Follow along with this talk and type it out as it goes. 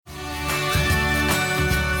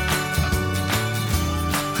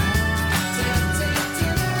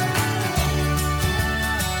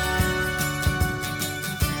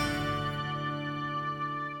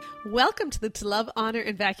Welcome to the To Love, Honor,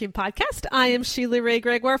 and Vacuum podcast. I am Sheila Ray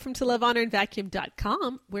Gregoire from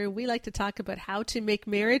ToLoveHonorAndVacuum.com, where we like to talk about how to make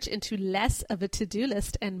marriage into less of a to-do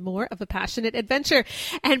list and more of a passionate adventure.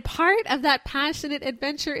 And part of that passionate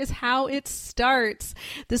adventure is how it starts.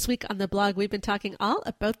 This week on the blog, we've been talking all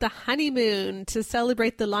about the honeymoon to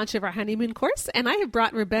celebrate the launch of our honeymoon course. And I have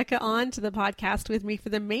brought Rebecca on to the podcast with me for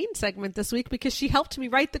the main segment this week because she helped me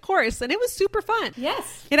write the course, and it was super fun.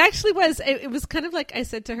 Yes. It actually was. It was kind of like I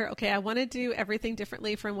said to her, okay, I want to do everything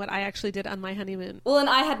differently from what I actually did on my honeymoon. Well, and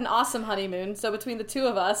I had an awesome honeymoon, so between the two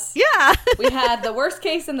of us, yeah, we had the worst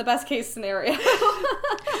case and the best case scenario.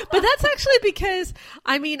 But that's actually because,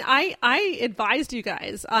 I mean, I advised you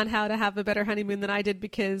guys on how to have a better honeymoon than I did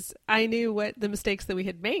because I knew what the mistakes that we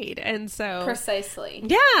had made. And so... Precisely.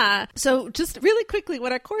 Yeah. So just really quickly,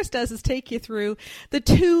 what our course does is take you through the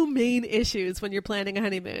two main issues when you're planning a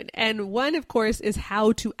honeymoon. And one, of course, is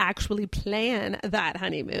how to actually plan that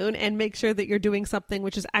honeymoon and make sure that you're doing something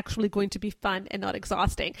which is actually going to be fun and not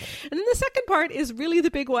exhausting. And then the second part is really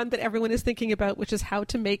the big one that everyone is thinking about, which is how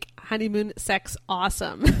to make honeymoon sex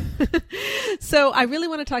awesome. So I really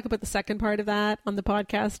want to talk about the second part of that on the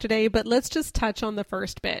podcast today, but let's just touch on the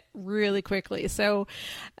first bit really quickly. So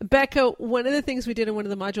Becca, one of the things we did in one of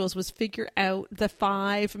the modules was figure out the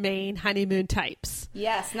 5 main honeymoon types.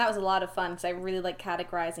 Yes, and that was a lot of fun because I really like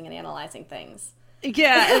categorizing and analyzing things.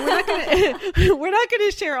 Yeah, and we're not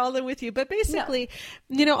gonna share all of them with you, but basically,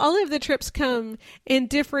 you know, all of the trips come in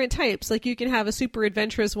different types. Like you can have a super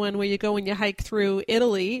adventurous one where you go and you hike through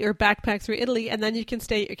Italy or backpack through Italy, and then you can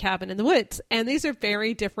stay at your cabin in the woods. And these are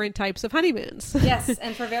very different types of honeymoons. Yes,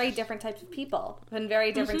 and for very different types of people and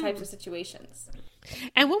very different types of situations.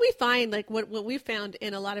 And what we find, like what we found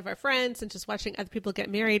in a lot of our friends and just watching other people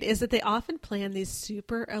get married, is that they often plan these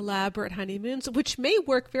super elaborate honeymoons, which may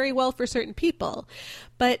work very well for certain people,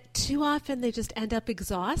 but too often they just end up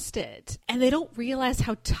exhausted and they don't realize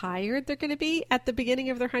how tired they're going to be at the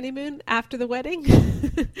beginning of their honeymoon after the wedding.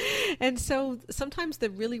 And so sometimes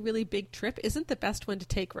the really, really big trip isn't the best one to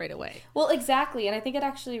take right away. Well, exactly. And I think it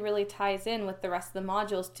actually really ties in with the rest of the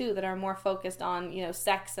modules too, that are more focused on, you know,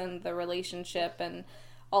 sex and the relationship and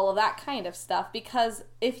all of that kind of stuff. Because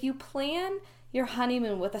if you plan your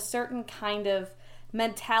honeymoon with a certain kind of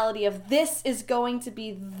mentality of this is going to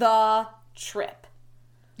be the trip.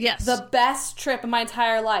 Yes. The best trip of my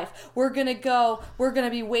entire life. We're going to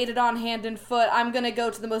be weighted on hand and foot. I'm going to go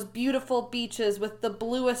to the most beautiful beaches with the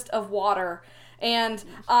bluest of water. And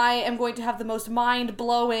I am going to have the most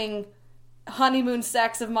mind-blowing honeymoon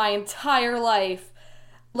sex of my entire life.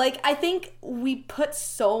 Like, I think we put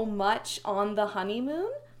so much on the honeymoon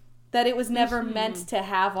that it was never meant to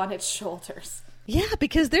have on its shoulders. Yeah,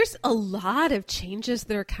 because there's a lot of changes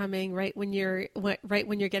that are coming right when you're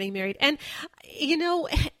getting married. And, you know,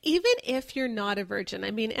 even if you're not a virgin, I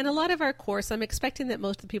mean, in a lot of our course, I'm expecting that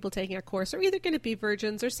most of the people taking our course are either going to be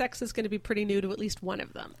virgins or sex is going to be pretty new to at least one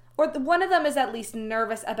of them. Or one of them is at least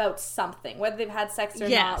nervous about something, whether they've had sex or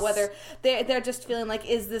not, whether they're just feeling like,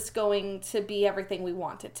 is this going to be everything we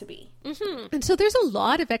want it to be? Mm-hmm. And so there's a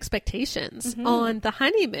lot of expectations on the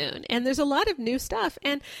honeymoon, and there's a lot of new stuff.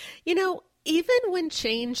 And, you know, even when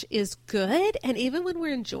change is good and even when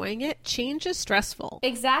we're enjoying it, change is stressful.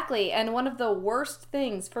 Exactly. And one of the worst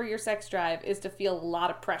things for your sex drive is to feel a lot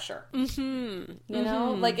of pressure. You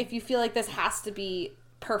know, like if you feel like this has to be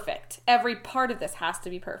perfect, every part of this has to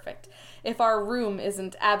be perfect. If our room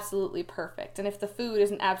isn't absolutely perfect and if the food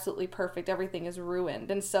isn't absolutely perfect, everything is ruined.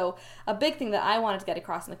 And so a big thing that I wanted to get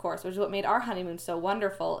across in the course, which is what made our honeymoon so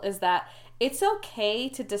wonderful, is that it's okay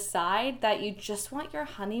to decide that you just want your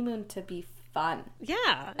honeymoon to be fun.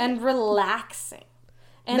 Yeah. And relaxing.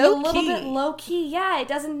 And a little bit low key. Yeah, it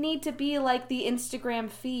doesn't need to be like the Instagram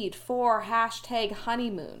feed for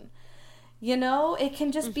 #honeymoon. You know, it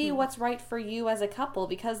can just be what's right for you as a couple,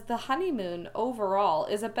 because the honeymoon overall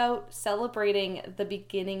is about celebrating the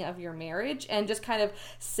beginning of your marriage and just kind of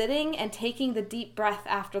sitting and taking the deep breath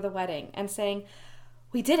after the wedding and saying,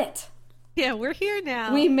 we did it. Yeah, we're here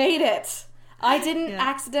now. We made it. I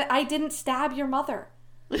didn't stab your mother.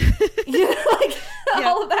 You know, like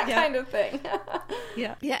all of that kind of thing.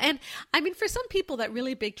 Yeah. And I mean, for some people, that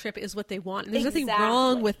really big trip is what they want. And there's nothing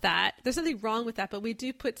wrong with that. There's nothing wrong with that. But we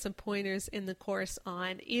do put some pointers in the course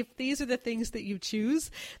on if these are the things that you choose,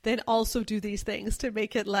 then also do these things to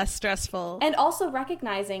make it less stressful. And also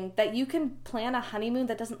recognizing that you can plan a honeymoon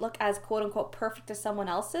that doesn't look as quote unquote perfect as someone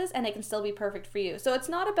else's, and it can still be perfect for you. So it's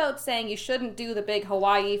not about saying you shouldn't do the big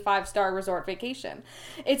Hawaii 5-star resort vacation.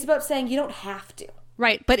 It's about saying you don't have to.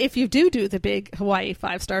 Right. But if you do the big Hawaii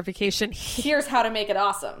 5-star vacation, here's how to make it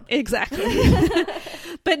awesome. Exactly.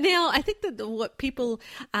 But now I think that what people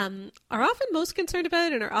are often most concerned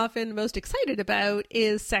about and are often most excited about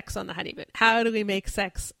is sex on the honeymoon. How do we make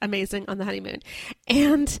sex amazing on the honeymoon?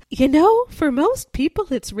 And, for most people,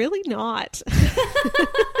 it's really not.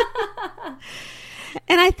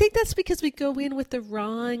 And I think that's because we go in with the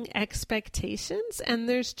wrong expectations, and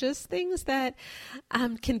there's just things that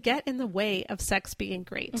can get in the way of sex being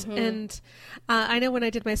great. Mm-hmm. And I know when I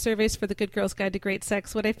did my surveys for the Good Girls Guide to Great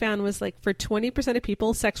Sex, what I found was like for 20% of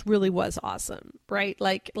people, sex really was awesome, right?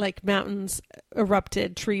 Like mountains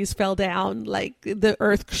erupted, trees fell down, like the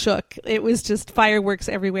earth shook. It was just fireworks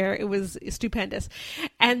everywhere. It was stupendous.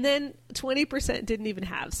 And then 20% didn't even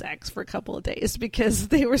have sex for a couple of days because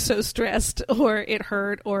they were so stressed, or it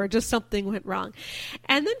hurt, or just something went wrong.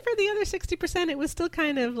 And then for the other 60%, it was still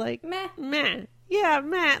kind of like meh. Yeah,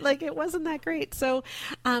 Matt, like it wasn't that great. So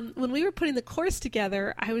when we were putting the course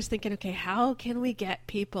together, I was thinking, okay, how can we get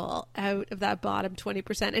people out of that bottom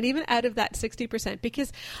 20% and even out of that 60%?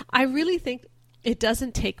 Because I really think it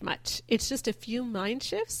doesn't take much. It's just a few mind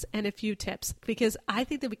shifts and a few tips, because I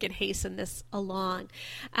think that we can hasten this along.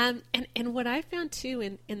 And what I found too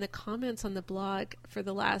in the comments on the blog for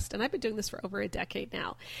the last, and I've been doing this for over a decade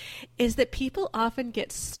now, is that people often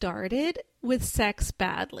get started with sex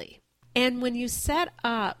badly. And when you set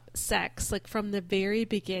up sex, like from the very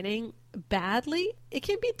beginning, badly, it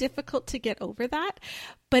can be difficult to get over that.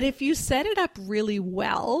 But if you set it up really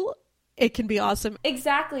well, it can be awesome.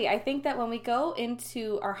 Exactly. I think that when we go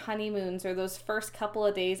into our honeymoons or those first couple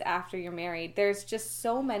of days after you're married, there's just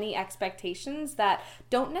so many expectations that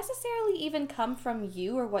don't necessarily even come from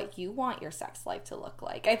you or what you want your sex life to look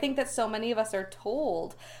like. I think that so many of us are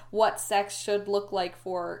told what sex should look like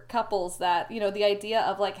for couples that, the idea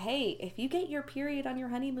of like, hey, if you get your period on your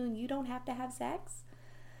honeymoon, you don't have to have sex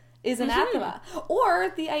is anathema. Mm-hmm.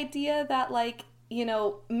 Or the idea that like,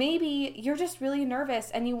 maybe you're just really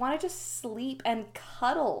nervous and you want to just sleep and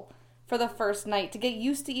cuddle for the first night to get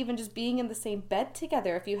used to even just being in the same bed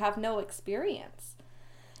together if you have no experience.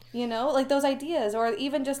 Like those ideas, or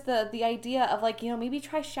even just the idea of like, maybe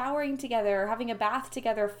try showering together or having a bath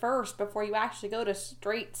together first before you actually go to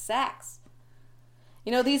straight sex.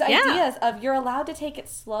 These ideas of you're allowed to take it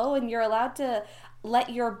slow and you're allowed to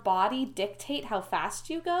let your body dictate how fast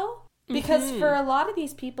you go. Because for a lot of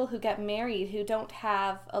these people who get married who don't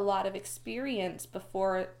have a lot of experience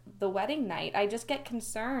before the wedding night, I just get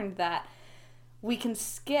concerned that we can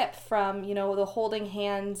skip from, the holding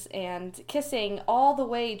hands and kissing all the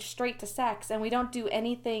way straight to sex, and we don't do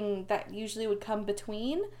anything that usually would come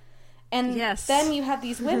between. And then you have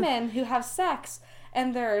these women who have sex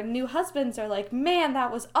and their new husbands are like, man,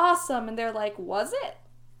 that was awesome. And they're like, was it?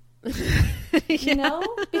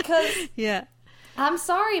 Because... Yeah. I'm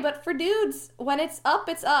sorry, but for dudes, when it's up,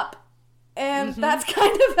 it's up. And that's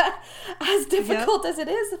kind of as difficult as it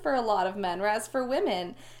is for a lot of men. Whereas for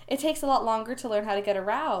women, it takes a lot longer to learn how to get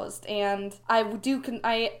aroused. And I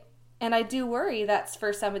do worry that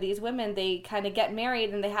for some of these women, they kind of get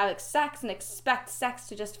married and they have sex and expect sex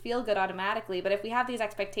to just feel good automatically. But if we have these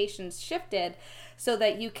expectations shifted so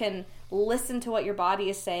that you can listen to what your body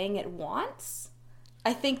is saying it wants,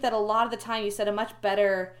 I think that a lot of the time you set a much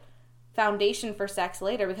better foundation for sex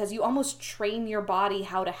later, because you almost train your body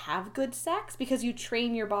how to have good sex, because you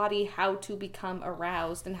train your body how to become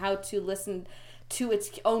aroused and how to listen to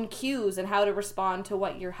its own cues and how to respond to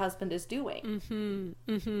what your husband is doing.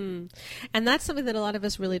 And that's something that a lot of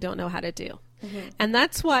us really don't know how to do. And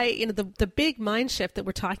that's why, the big mind shift that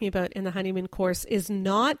we're talking about in the honeymoon course is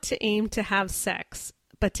not to aim to have sex,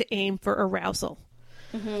 but to aim for arousal.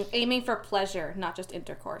 Aiming for pleasure, not just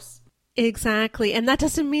intercourse. Exactly. And that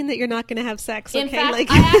doesn't mean that you're not going to have sex. In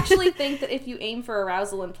fact, I actually think that if you aim for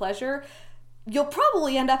arousal and pleasure, you'll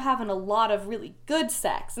probably end up having a lot of really good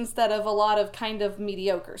sex instead of a lot of kind of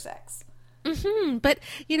mediocre sex. But,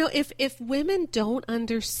 if women don't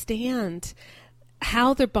understand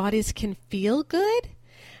how their bodies can feel good,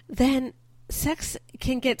 then sex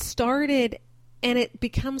can get started and it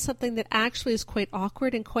becomes something that actually is quite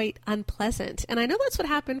awkward and quite unpleasant. And I know that's what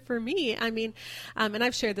happened for me. I mean, and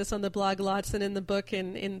I've shared this on the blog lots and in the book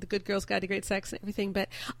and in the Good Girls Guide to Great Sex and everything, but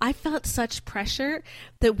I felt such pressure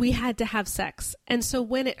that we had to have sex. And so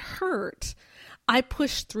when it hurt, I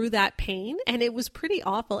pushed through that pain, and it was pretty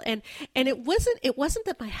awful. And it wasn't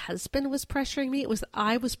that my husband was pressuring me. It was that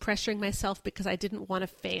I was pressuring myself because I didn't want to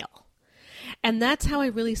fail. And that's how I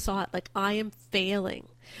really saw it. Like, I am failing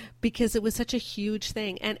because it was such a huge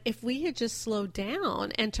thing. And if we had just slowed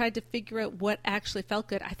down and tried to figure out what actually felt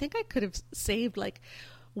good, I think I could have saved like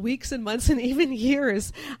weeks and months and even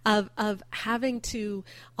years of having to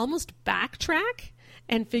almost backtrack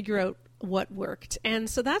and figure out what worked. And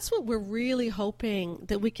so that's what we're really hoping,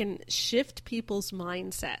 that we can shift people's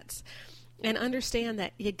mindsets and understand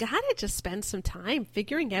that you gotta just spend some time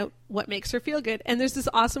figuring out what makes her feel good. And there's this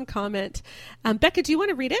awesome comment. Becca, do you want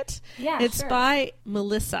to read it? Yeah, It's sure. by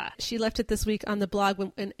Melissa. She left it this week on the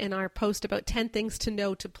blog in our post about 10 things to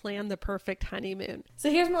know to plan the perfect honeymoon. So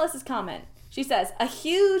here's Melissa's comment. She says, a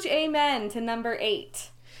huge amen to number 8.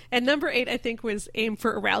 And number 8, I think, was aim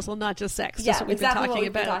for arousal, not just sex. Yeah, just what we've exactly been what talking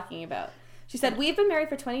we've about. been talking about. She said, we've been married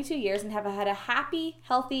for 22 years and have had a happy,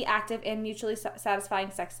 healthy, active, and mutually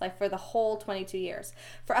satisfying sex life for the whole 22 years.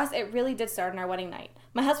 For us, it really did start on our wedding night.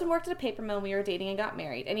 My husband worked at a paper mill when we were dating and got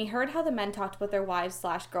married, and he heard how the men talked about their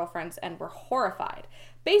wives/girlfriends and were horrified.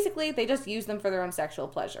 Basically, they just used them for their own sexual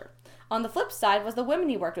pleasure. On the flip side was the women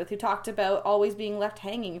he worked with, who talked about always being left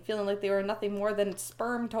hanging and feeling like they were nothing more than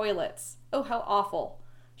sperm toilets. Oh, how awful.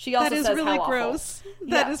 She also That is says really how gross. awful.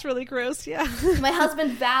 That Yeah. is really gross, yeah. My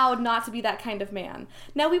husband vowed not to be that kind of man.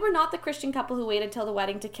 Now, we were not the Christian couple who waited till the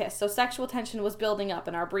wedding to kiss, so sexual tension was building up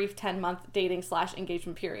in our brief 10-month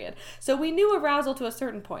dating/engagement period. So we knew arousal to a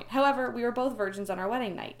certain point. However, we were both virgins on our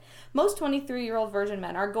wedding night. Most 23-year-old virgin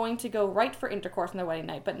men are going to go right for intercourse on their wedding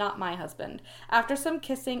night, but not my husband. After some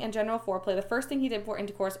kissing and general foreplay, the first thing he did before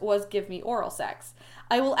intercourse was give me oral sex.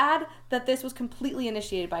 I will add that this was completely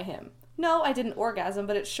initiated by him. No, I didn't orgasm,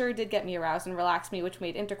 but it sure did get me aroused and relax me, which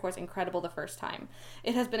made intercourse incredible the first time.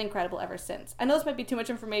 It has been incredible ever since. I know this might be too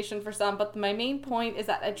much information for some, but my main point is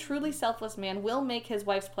that a truly selfless man will make his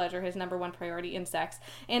wife's pleasure his number one priority in sex,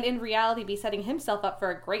 and in reality be setting himself up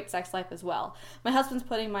for a great sex life as well. My husband's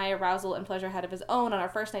putting my arousal and pleasure ahead of his own on our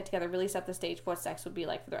first night together really set the stage for what sex would be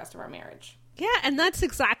like for the rest of our marriage. Yeah, and that's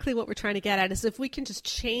exactly what we're trying to get at, is if we can just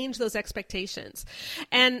change those expectations.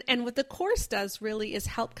 And what the course does really is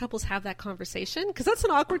help couples have that conversation, because that's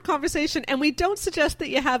an awkward conversation, and we don't suggest that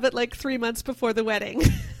you have it like 3 months before the wedding.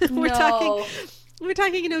 We're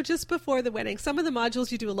talking, just before the wedding. Some of the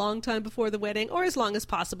modules you do a long time before the wedding, or as long as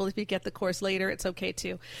possible. If you get the course later, it's okay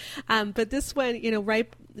too. But this one,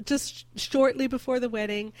 right just shortly before the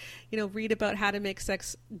wedding, read about how to make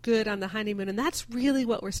sex good on the honeymoon. And that's really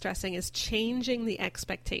what we're stressing, is changing the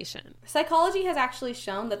expectation. Psychology has actually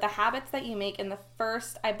shown that the habits that you make in the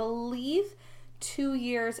first, I believe, 2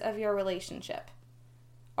 years of your relationship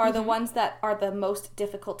are the ones that are the most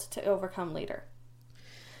difficult to overcome later.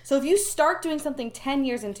 So if you start doing something 10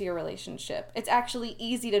 years into your relationship, it's actually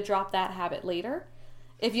easy to drop that habit later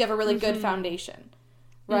if you have a really good foundation,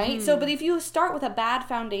 right? So, but if you start with a bad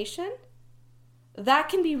foundation, that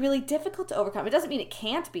can be really difficult to overcome. It doesn't mean it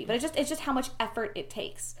can't be, but it's just how much effort it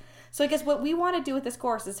takes. So I guess what we want to do with this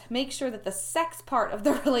course is make sure that the sex part of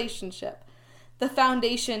the relationship, the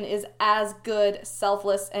foundation, is as good,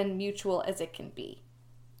 selfless, and mutual as it can be.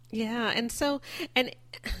 Yeah,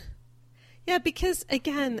 yeah, because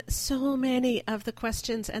again, so many of the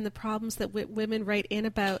questions and the problems that women write in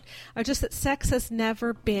about are just that sex has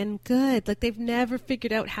never been good. Like, they've never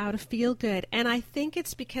figured out how to feel good. And I think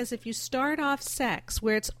it's because if you start off sex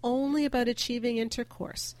where it's only about achieving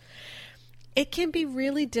intercourse, it can be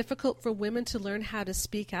really difficult for women to learn how to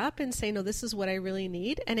speak up and say, no, this is what I really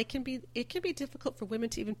need. And it can be difficult for women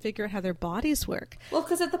to even figure out how their bodies work. Well,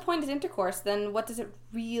 because at the point of intercourse, then what does it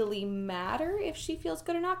really matter if she feels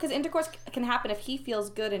good or not? Because intercourse can happen if he feels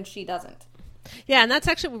good and she doesn't. Yeah, and that's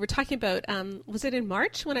actually what we're talking about. Was it in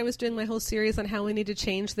March when I was doing my whole series on how we need to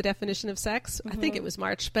change the definition of sex? I think it was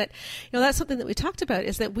March. But that's something that we talked about,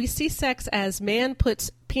 is that we see sex as man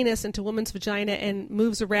puts penis into woman's vagina and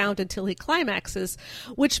moves around until he climaxes,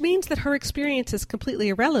 which means that her experience is completely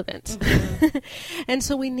irrelevant. And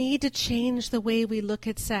so we need to change the way we look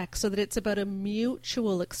at sex so that it's about a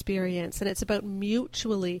mutual experience, and it's about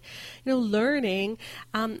mutually, learning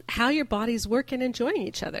how your bodies work and enjoying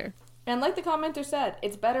each other. And like the commenter said,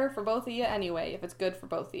 it's better for both of you anyway if it's good for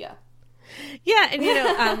both of you. Yeah,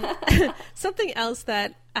 and something else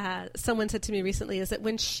that someone said to me recently is that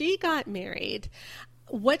when she got married,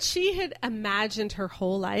 what she had imagined her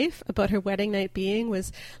whole life about her wedding night being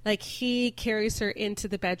was like, he carries her into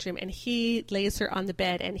the bedroom and he lays her on the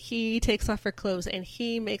bed and he takes off her clothes and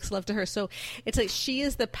he makes love to her. So it's like she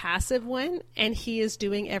is the passive one and he is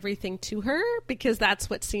doing everything to her, because that's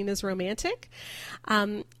what's seen as romantic.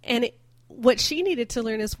 What she needed to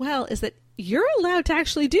learn as well is that you're allowed to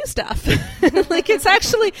actually do stuff. Like, it's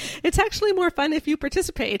actually more fun if you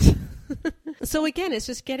participate. So again, it's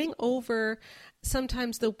just getting over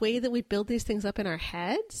sometimes the way that we build these things up in our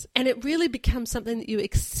heads, and it really becomes something that you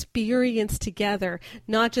experience together,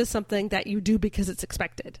 not just something that you do because it's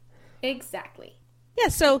expected. Exactly. Yeah,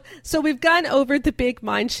 so we've gone over the big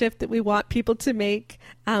mind shift that we want people to make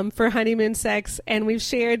for honeymoon sex, and we've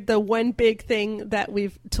shared the one big thing that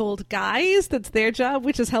we've told guys that's their job,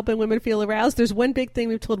 which is helping women feel aroused. There's one big thing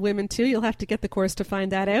we've told women too. You'll have to get the course to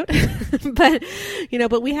find that out.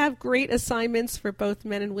 but we have great assignments for both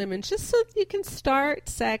men and women, just so that you can start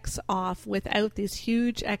sex off without these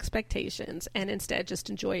huge expectations and instead just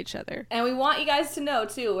enjoy each other. And we want you guys to know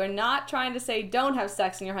too, we're not trying to say don't have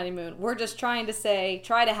sex on your honeymoon. We're just trying to say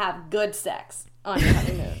try to have good sex on your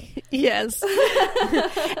honeymoon. Yes.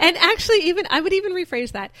 And actually, I would even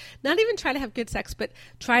rephrase that. Not even try to have good sex, but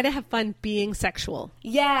try to have fun being sexual.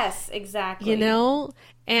 Yes, exactly.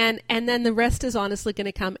 And then the rest is honestly going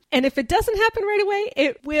to come. And if it doesn't happen right away,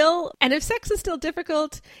 it will. And if sex is still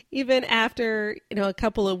difficult, even after, a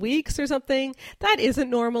couple of weeks or something, that isn't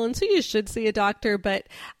normal. And so you should see a doctor. But,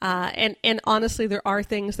 and honestly, there are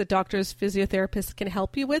things that doctors, physiotherapists can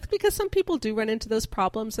help you with, because some people do run into those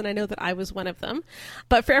problems. And I know that I was one of them.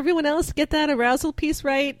 But for everyone else, get that arousal piece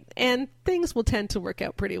right, and things will tend to work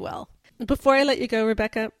out pretty well. Before I let you go,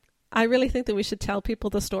 Rebecca, I really think that we should tell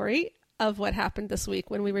people the story of what happened this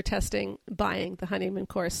week when we were testing buying the honeymoon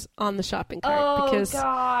course on the shopping cart. Oh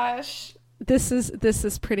gosh, this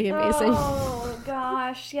is pretty amazing. Oh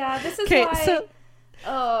gosh, yeah, this is okay.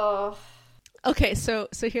 Why. Okay, so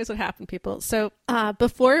here's what happened, people. So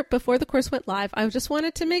before the course went live, I just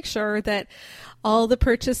wanted to make sure that all the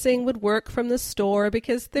purchasing would work from the store,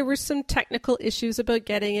 because there were some technical issues about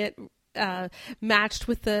getting it matched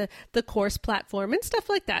with the course platform and stuff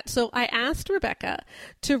like that. So I asked Rebecca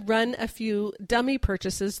to run a few dummy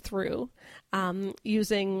purchases through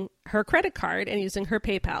using her credit card and using her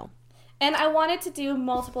PayPal. And I wanted to do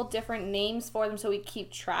multiple different names for them so we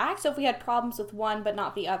keep track. So if we had problems with one but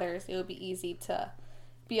not the others, it would be easy to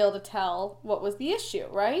be able to tell what was the issue,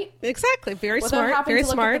 right? Exactly. Very without smart. having Very to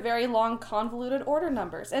look smart. at the very long convoluted order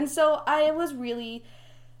numbers. And so I was really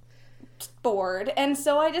bored, and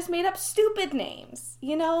so I just made up stupid names,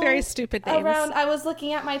 very stupid names. I was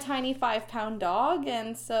looking at my tiny 5-pound dog,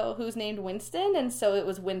 and so who's named Winston, and so it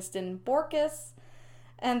was Winston Borkus,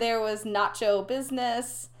 and there was Nacho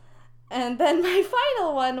Business, and then my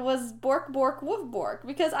final one was Bork Bork Woof Bork,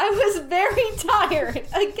 because I was very tired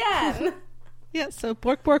again. Yeah, so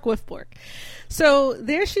Bork Bork Woof Bork. So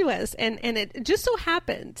there she was, and it just so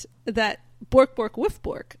happened that Bork Bork Woof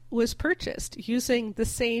Bork was purchased using the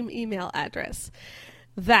same email address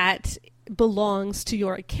that belongs to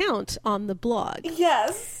your account on the blog.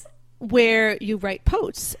 Yes. Where you write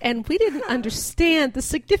posts. And we didn't understand the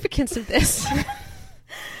significance of this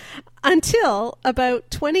until about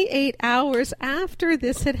 28 hours after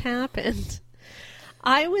this had happened.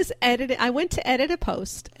 I went to edit a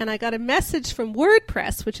post, and I got a message from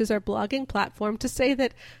WordPress, which is our blogging platform, to say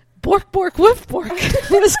that Bork Bork Woof Bork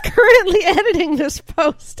was currently editing this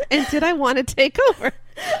post, and did I want to take over?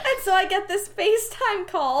 And so I get this FaceTime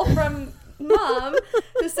call from Mom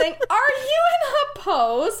who's saying, "Are you in a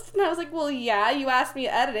post?" And I was like, "Well, yeah, you asked me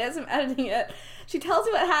to edit it, so I'm editing it." She tells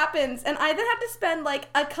me what happens, and I then have to spend like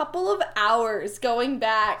a couple of hours going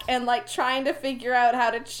back and like trying to figure out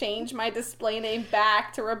how to change my display name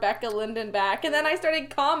back to Rebecca Lindenbach. And then I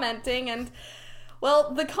started commenting, and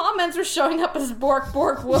well, the comments were showing up as Bork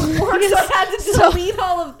Bork Woof Bork, so I had to delete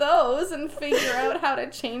all of those and figure out how to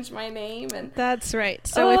change my name. And that's right.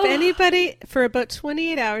 So if anybody, for about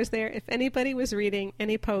 28 hours there, if anybody was reading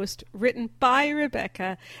any post written by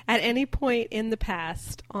Rebecca at any point in the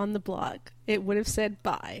past on the blog, it would have said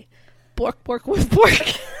by Bork Bork Woof Bork.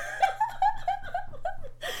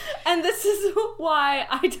 And this is why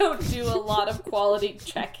I don't do a lot of quality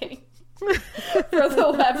checking for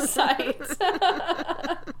the website.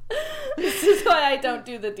 This is why I don't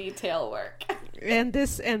do the detail work. And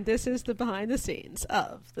this is the behind the scenes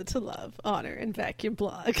of the To Love, Honor, and Vacuum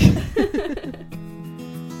blog.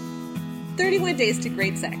 31 Days to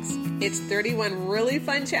Great Sex. It's 31 really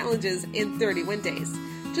fun challenges in 31 days.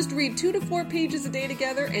 Just read 2 to 4 pages a day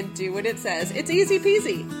together and do what it says. It's easy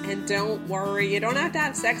peasy. And don't worry, you don't have to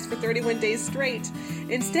have sex for 31 days straight.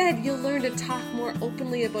 Instead, you'll learn to talk more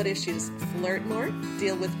openly about issues, flirt more,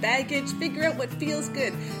 deal with baggage, figure out what feels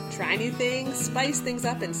good, try new things, spice things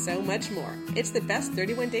up, and so much more. It's the best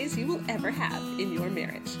 31 days you will ever have in your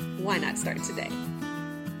marriage. Why not start today?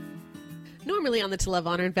 Normally on the To Love,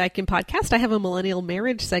 Honor, and Vacuum podcast, I have a millennial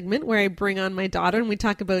marriage segment where I bring on my daughter and we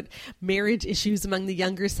talk about marriage issues among the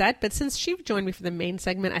younger set. But since she joined me for the main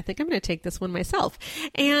segment, I think I'm going to take this one myself.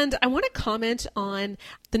 And I want to comment on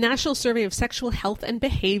the National Survey of Sexual Health and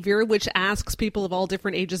Behavior, which asks people of all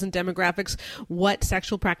different ages and demographics what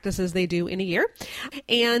sexual practices they do in a year.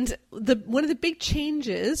 And one of the big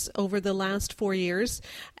changes over the last 4 years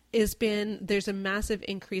there's a massive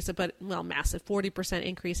increase, massive 40%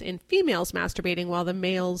 increase in females masturbating, while the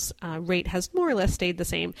males rate has more or less stayed the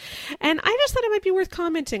same. And I just thought it might be worth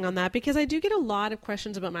commenting on that, because I do get a lot of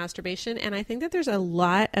questions about masturbation, and I think that there's a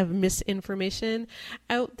lot of misinformation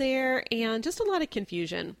out there and just a lot of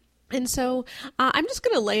confusion. And so I'm just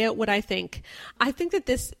going to lay out what I think. I think that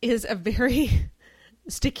this is a very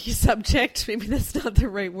sticky subject. Maybe that's not the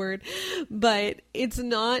right word, but it's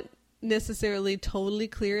not necessarily totally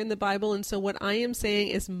clear in the Bible. And so what I am saying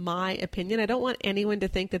is my opinion. I don't want anyone to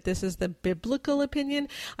think that this is the biblical opinion.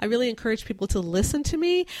 I really encourage people to listen to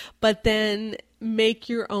me, but then make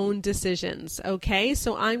your own decisions. Okay.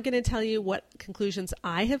 So I'm going to tell you what conclusions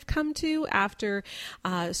I have come to after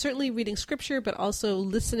certainly reading scripture, but also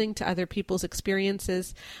listening to other people's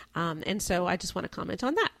experiences. And so I just want to comment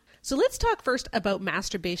on that. So let's talk first about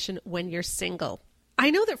masturbation when you're single. I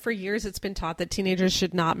know that for years it's been taught that teenagers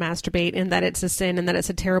should not masturbate and that it's a sin and that it's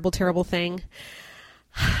a terrible, terrible thing.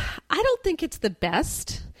 I don't think it's the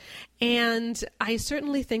best. And I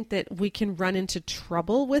certainly think that we can run into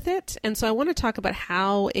trouble with it. And so I want to talk about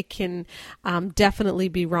how it can definitely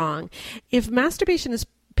be wrong. If masturbation is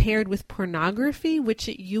paired with pornography, which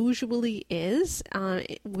it usually is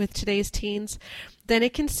with today's teens, then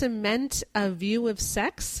it can cement a view of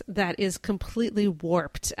sex that is completely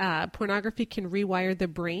warped. Pornography can rewire the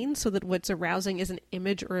brain so that what's arousing is an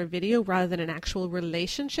image or a video rather than an actual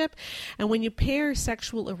relationship. And when you pair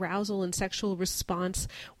sexual arousal and sexual response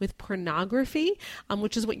with pornography,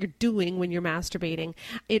 which is what you're doing when you're masturbating,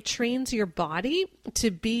 it trains your body to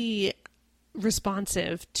be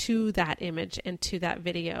responsive to that image and to that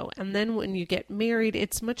video. And then when you get married,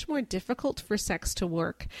 it's much more difficult for sex to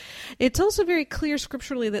work. It's also very clear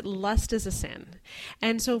scripturally that lust is a sin.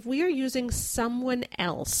 And so if we are using someone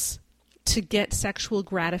else to get sexual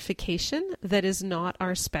gratification that is not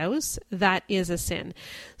our spouse, that is a sin.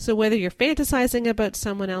 So whether you're fantasizing about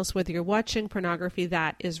someone else, whether you're watching pornography,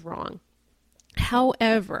 that is wrong.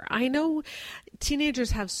 However, I know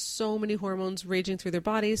teenagers have so many hormones raging through their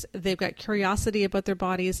bodies. They've got curiosity about their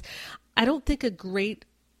bodies. I don't think a great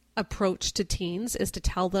approach to teens is to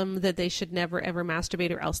tell them that they should never ever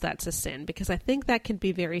masturbate or else that's a sin, because I think that can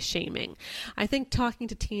be very shaming. I think talking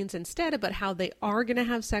to teens instead about how they are going to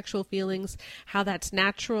have sexual feelings, how that's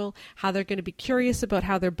natural, how they're going to be curious about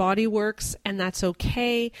how their body works, and that's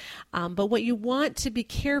okay. But what you want to be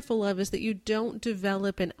careful of is that you don't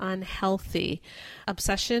develop an unhealthy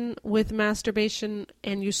obsession with masturbation,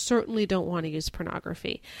 and you certainly don't want to use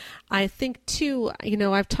pornography. I think too,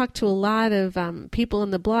 I've talked to a lot of people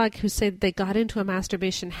in the blog who say that they got into a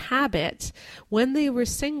masturbation habit when they were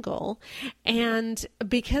single, and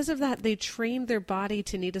because of that they trained their body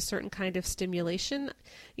to need a certain kind of stimulation.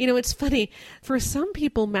 It's funny, for some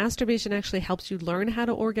people masturbation actually helps you learn how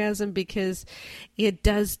to orgasm because it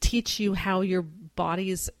does teach you how your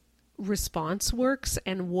body's response works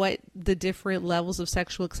and what the different levels of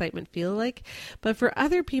sexual excitement feel like. But for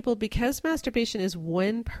other people, because masturbation is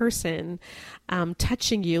one person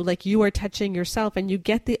touching you, like you are touching yourself, and you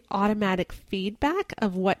get the automatic feedback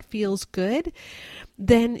of what feels good,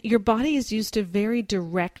 then your body is used to very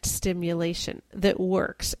direct stimulation that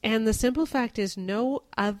works. And the simple fact is no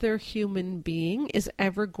other human being is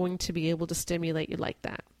ever going to be able to stimulate you like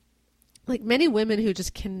that. Like many women who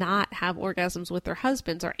just cannot have orgasms with their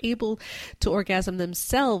husbands are able to orgasm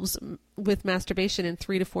themselves with masturbation in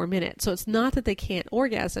 3 to 4 minutes. So it's not that they can't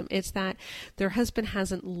orgasm, it's that their husband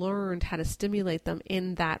hasn't learned how to stimulate them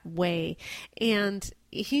in that way. And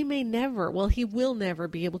he will never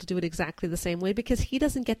be able to do it exactly the same way because he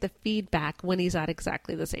doesn't get the feedback when he's at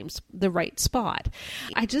exactly the right spot.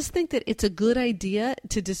 I just think that it's a good idea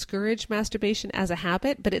to discourage masturbation as a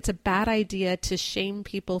habit, but it's a bad idea to shame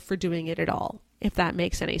people for doing it at all, if that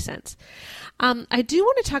makes any sense. I do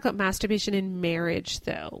want to talk about masturbation in marriage,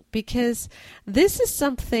 though, because this is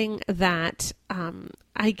something that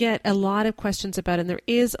I get a lot of questions about, and there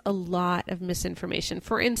is a lot of misinformation.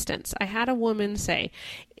 For instance, I had a woman say,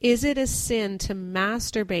 is it a sin to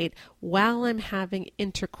masturbate while I'm having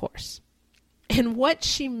intercourse? And what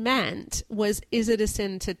she meant was, is it a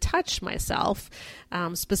sin to touch myself,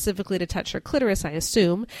 specifically to touch her clitoris, I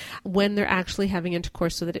assume, when they're actually having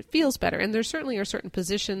intercourse so that it feels better? And there certainly are certain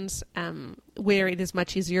positions where it is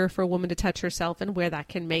much easier for a woman to touch herself and where that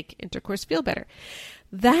can make intercourse feel better.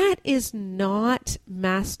 That is not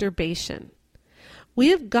masturbation. We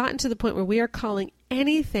have gotten to the point where we are calling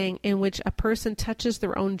anything in which a person touches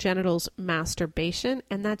their own genitals masturbation,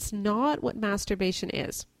 and that's not what masturbation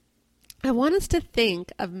is. I want us to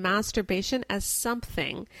think of masturbation as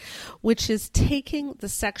something which is taking the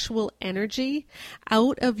sexual energy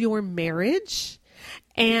out of your marriage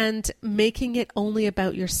and making it only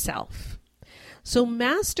about yourself. So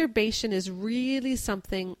masturbation is really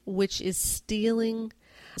something which is stealing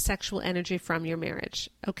sexual energy from your marriage,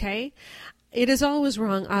 okay? It is always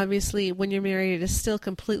wrong, obviously, when you're married. It is still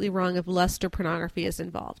completely wrong if lust or pornography is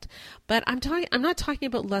involved. But I'm not talking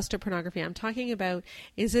about lust or pornography. I'm talking about,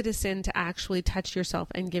 is it a sin to actually touch yourself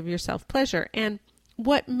and give yourself pleasure? And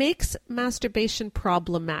what makes masturbation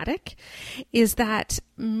problematic is that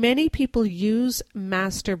many people use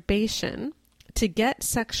masturbation to get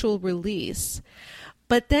sexual release,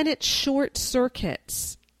 but then it short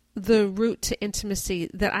circuits the route to intimacy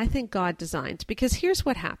that I think God designed. Because here's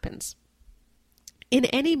what happens. In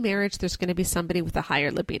any marriage, there's going to be somebody with a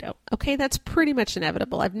higher libido. Okay, that's pretty much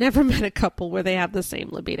inevitable. I've never met a couple where they have the same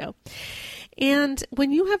libido. And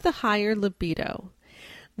when you have the higher libido,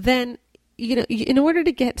 then, you know, in order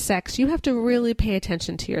to get sex, you have to really pay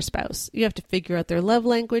attention to your spouse. You have to figure out their love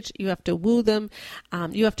language. You have to woo them.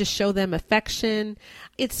 You have to show them affection.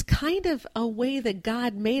 It's kind of a way that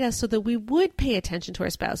God made us so that we would pay attention to our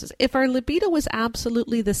spouses. If our libido was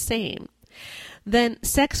absolutely the same, then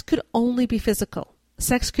sex could only be physical.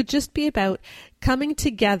 Sex could just be about coming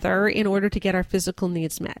together in order to get our physical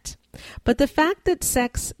needs met. But the fact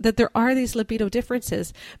that there are these libido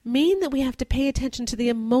differences mean that we have to pay attention to the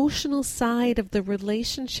emotional side of the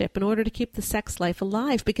relationship in order to keep the sex life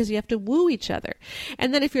alive, because you have to woo each other.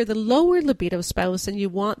 And then if you're the lower libido spouse and you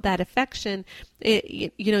want that affection,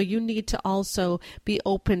 you need to also be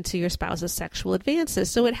open to your spouse's sexual advances.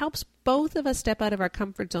 So it helps both of us step out of our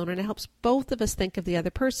comfort zone, and it helps both of us think of the other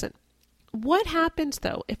person. What happens,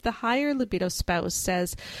 though, if the higher libido spouse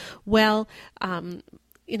says, well,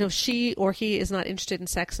 she or he is not interested in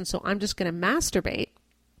sex, and so I'm just going to masturbate?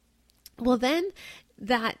 Well, then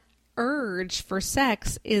that urge for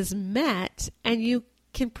sex is met, and you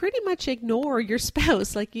can pretty much ignore your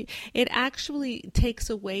spouse. It actually takes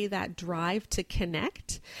away that drive to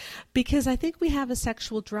connect, because I think we have a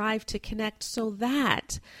sexual drive to connect so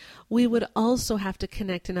that we would also have to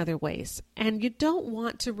connect in other ways. And you don't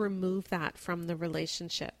want to remove that from the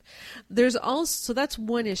relationship. So that's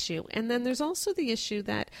one issue. And then there's also the issue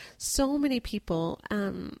that so many people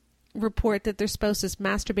report that their spouse is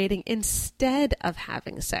masturbating instead of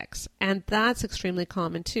having sex. And that's extremely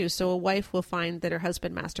common too. So a wife will find that her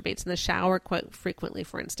husband masturbates in the shower quite frequently,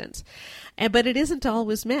 for instance. But it isn't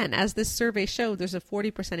always men. As this survey showed, there's a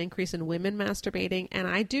 40% increase in women masturbating. And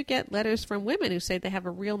I do get letters from women who say they have a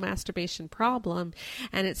real masturbation problem,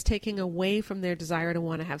 and it's taking away from their desire to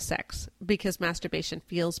want to have sex because masturbation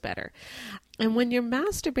feels better. And when you're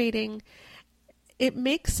masturbating, it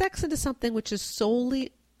makes sex into something which is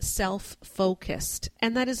solely self-focused,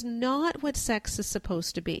 and that is not what sex is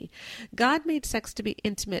supposed to be. God made sex to be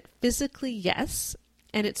intimate physically, yes,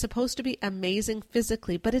 and it's supposed to be amazing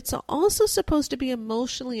physically, but it's also supposed to be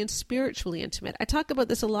emotionally and spiritually intimate. I talk about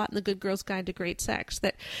this a lot in the Good Girl's Guide to Great Sex,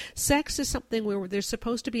 that sex is something where there's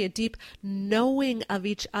supposed to be a deep knowing of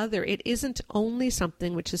each other. It isn't only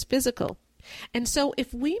something which is physical. And so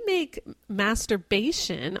if we make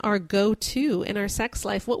masturbation our go-to in our sex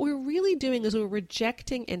life, what we're really doing is we're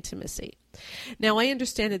rejecting intimacy. Now, I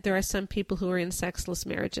understand that there are some people who are in sexless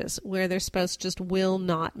marriages where their spouse just will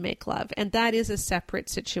not make love, and that is a separate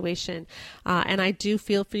situation. And I do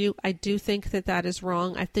feel for you. I do think that that is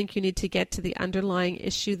wrong. I think you need to get to the underlying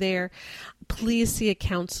issue there. Please see a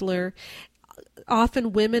counselor.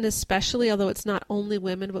 Often women especially, although it's not only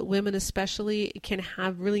women, but women especially can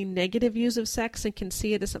have really negative views of sex and can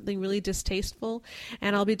see it as something really distasteful.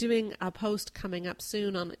 And I'll be doing a post coming up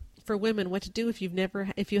soon on for women what to do if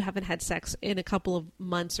you haven't had sex in a couple of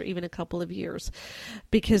months or even a couple of years,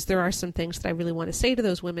 because there are some things that I really want to say to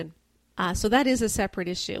those women. So that is a separate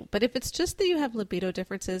issue. But if it's just that you have libido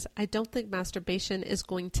differences, I don't think masturbation is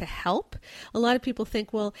going to help. A lot of people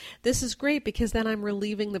think, well, this is great because then I'm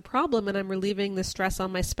relieving the problem and I'm relieving the stress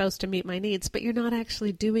on my spouse to meet my needs. But you're not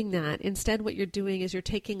actually doing that. Instead, what you're doing is you're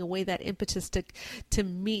taking away that impetus to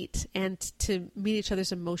meet each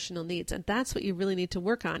other's emotional needs. And that's what you really need to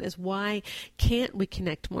work on, is why can't we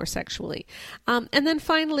connect more sexually? And then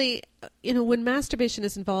finally, when masturbation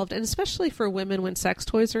is involved, and especially for women when sex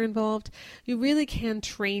toys are involved, you really can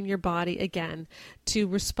train your body again to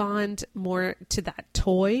respond more to that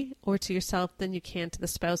toy or to yourself than you can to the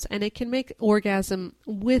spouse. And it can make orgasm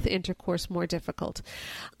with intercourse more difficult.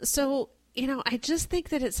 So, I just think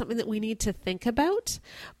that it's something that we need to think about,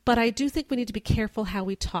 but I do think we need to be careful how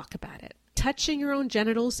we talk about it. Touching your own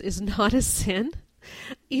genitals is not a sin.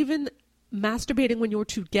 Even masturbating when you're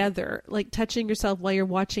together, like touching yourself while you're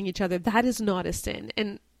watching each other, that is not a sin.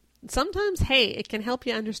 And sometimes, hey, it can help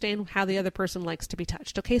you understand how the other person likes to be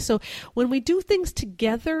touched. Okay, so when we do things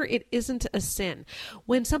together, it isn't a sin.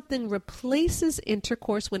 When something replaces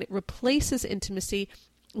intercourse, when it replaces intimacy,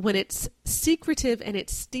 when it's secretive and it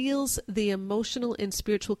steals the emotional and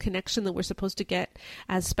spiritual connection that we're supposed to get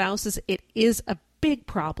as spouses, it is a big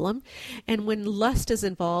problem. And when lust is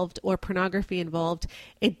involved or pornography involved,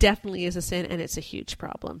 it definitely is a sin, and it's a huge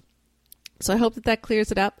problem. So I hope that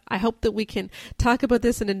clears it up. I hope that we can talk about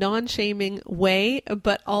this in a non-shaming way,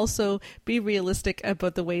 but also be realistic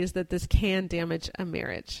about the ways that this can damage a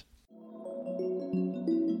marriage.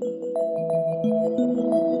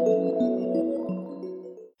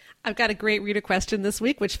 I've got a great reader question this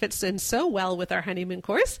week, which fits in so well with our honeymoon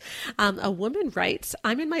course. A woman writes,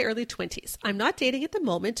 I'm in my early 20s. I'm not dating at the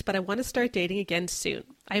moment, but I want to start dating again soon.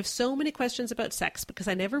 I have so many questions about sex because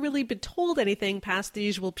I never really been told anything past the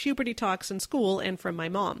usual puberty talks in school and from my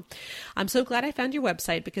mom. I'm so glad I found your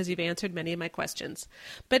website because you've answered many of my questions.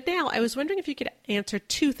 But now I was wondering if you could answer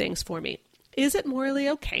two things for me. Is it morally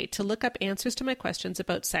okay to look up answers to my questions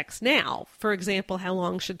about sex now? For example, how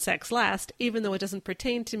long should sex last, even though it doesn't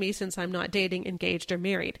pertain to me since I'm not dating, engaged, or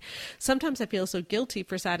married? Sometimes I feel so guilty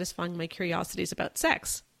for satisfying my curiosities about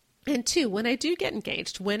sex. And two, when I do get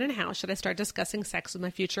engaged, when and how should I start discussing sex with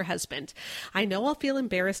my future husband? I know I'll feel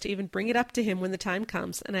embarrassed to even bring it up to him when the time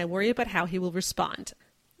comes, and I worry about how he will respond.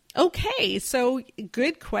 Okay, so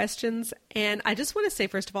good questions. And I just want to say,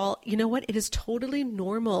 first of all, you know what? It is totally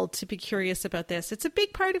normal to be curious about this. It's a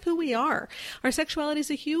big part of who we are. Our sexuality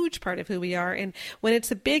is a huge part of who we are. And when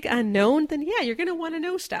it's a big unknown, then yeah, you're going to want to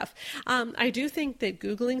know stuff. I do think that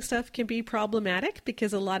Googling stuff can be problematic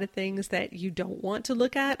because a lot of things that you don't want to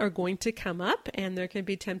look at are going to come up, and there can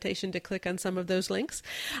be temptation to click on some of those links.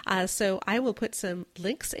 So I will put some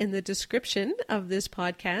links in the description of this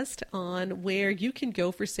podcast on where you can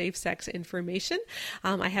go for safe sex information.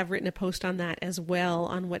 I have written a post on that as well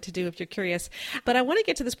on what to do if you're curious. But I want to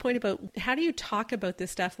get to this point about how do you talk about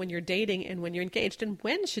this stuff when you're dating and when you're engaged, and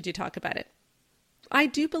when should you talk about it? I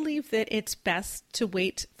do believe that it's best to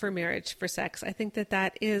wait for marriage for sex. I think that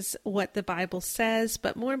that is what the Bible says.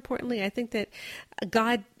 But more importantly, I think that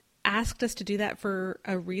God asked us to do that for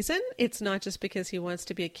a reason. It's not just because he wants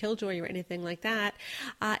to be a killjoy or anything like that.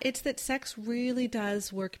 It's that sex really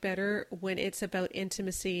does work better when it's about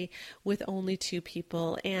intimacy with only two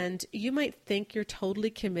people. And you might think you're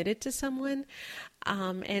totally committed to someone,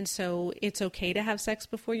 and so it's okay to have sex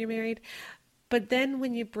before you're married. But then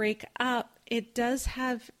when you break up, it does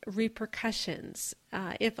have repercussions.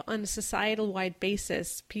 If on a societal-wide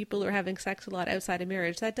basis, people are having sex a lot outside of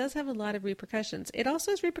marriage, that does have a lot of repercussions. It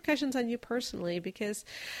also has repercussions on you personally because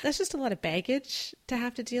that's just a lot of baggage to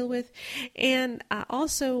have to deal with. And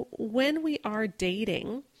also, when we are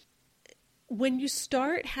dating, when you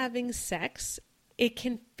start having sex, it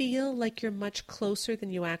can feel like you're much closer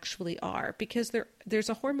than you actually are because there's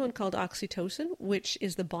a hormone called oxytocin, which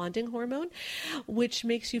is the bonding hormone, which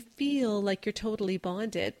makes you feel like you're totally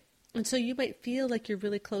bonded. And so you might feel like you're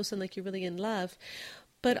really close and like you're really in love,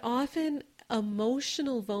 but often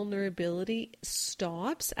emotional vulnerability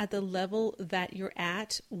stops at the level that you're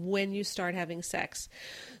at when you start having sex.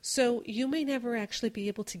 So you may never actually be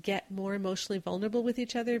able to get more emotionally vulnerable with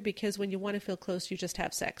each other because when you want to feel close, you just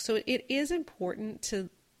have sex. So it is important to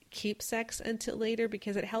keep sex until later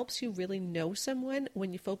because it helps you really know someone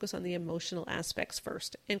when you focus on the emotional aspects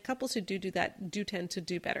first. And couples who do that do tend to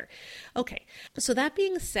do better. Okay, so that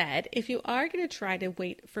being said, if you are going to try to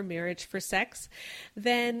wait for marriage for sex,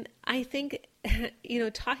 then I think,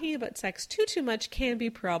 talking about sex too much can be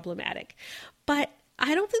problematic. But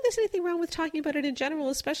I don't think there's anything wrong with talking about it in general,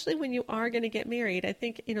 especially when you are going to get married. I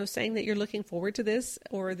think, saying that you're looking forward to this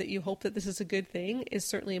or that you hope that this is a good thing is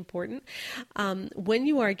certainly important. When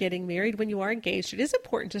you are getting married, when you are engaged, it is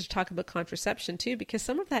important to talk about contraception too, because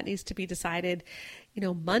some of that needs to be decided,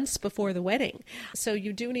 months before the wedding. So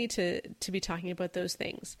you do need to be talking about those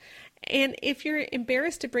things. And if you're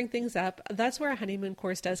embarrassed to bring things up, that's where a honeymoon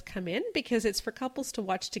course does come in because it's for couples to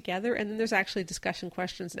watch together. And then there's actually discussion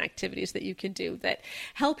questions and activities that you can do that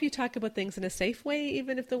help you talk about things in a safe way,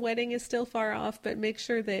 even if the wedding is still far off, but make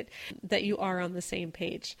sure that you are on the same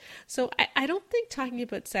page. So I don't think talking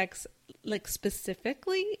about sex like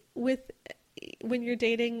specifically when you're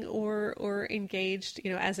dating or engaged,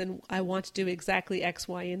 as in I want to do exactly X,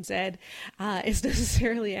 Y, and Z, is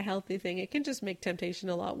necessarily a healthy thing. It can just make temptation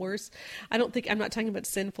a lot worse. I'm not talking about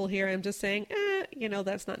sinful here. I'm just saying,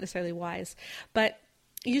 that's not necessarily wise. But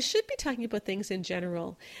You should be talking about things in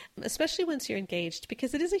general, especially once you're engaged,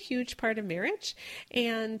 because it is a huge part of marriage.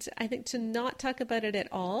 And I think to not talk about it at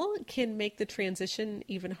all can make the transition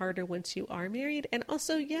even harder once you are married. And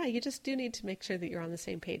also, yeah, you just do need to make sure that you're on the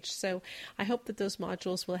same page. So I hope that those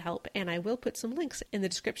modules will help. And I will put some links in the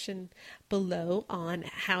description below on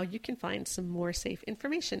how you can find some more safe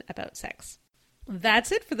information about sex.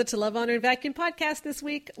 That's it for the To Love, Honor, and Vacuum podcast this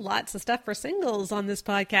week. Lots of stuff for singles on this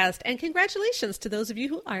podcast. And congratulations to those of you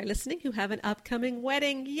who are listening who have an upcoming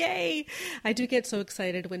wedding. Yay! I do get so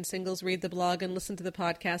excited when singles read the blog and listen to the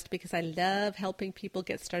podcast because I love helping people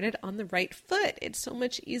get started on the right foot. It's so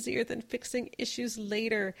much easier than fixing issues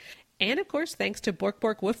later. And of course, thanks to Bork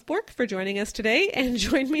Bork Woof Bork for joining us today. And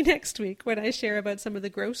join me next week when I share about some of the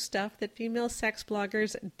gross stuff that female sex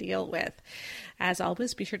bloggers deal with. As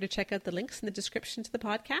always, be sure to check out the links in the description to the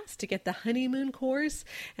podcast to get the honeymoon course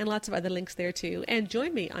and lots of other links there too. And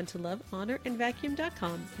join me on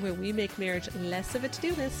ToLoveHonorAndVacuum.com, where we make marriage less of a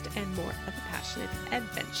to-do list and more of a passionate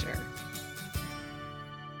adventure.